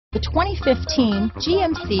The 2015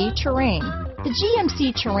 GMC Terrain. The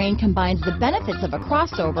GMC Terrain combines the benefits of a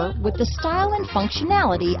crossover with the style and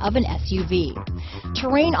functionality of an SUV.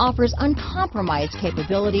 Terrain offers uncompromised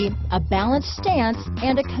capability, a balanced stance,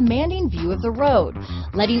 and a commanding view of the road,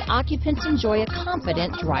 letting occupants enjoy a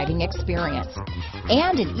confident driving experience.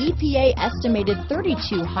 And an EPA estimated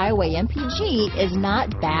 32 highway MPG is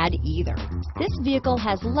not bad either. This vehicle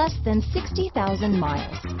has less than 60,000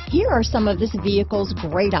 miles. Here are some of this vehicle's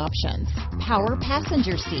great options: power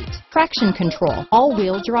passenger seat, traction control,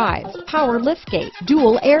 all-wheel drive, power liftgate,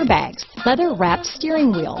 dual airbags, leather-wrapped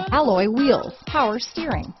steering wheel, alloy wheels, power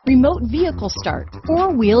steering, remote vehicle start,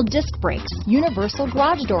 four-wheel disc brakes, universal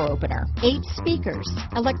garage door opener, 8 speakers,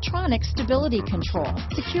 electronic stability control,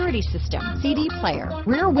 security system, CD player,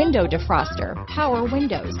 rear window defroster, power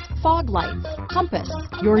windows, fog lights, compass.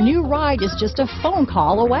 Your new ride is just a phone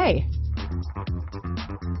call away.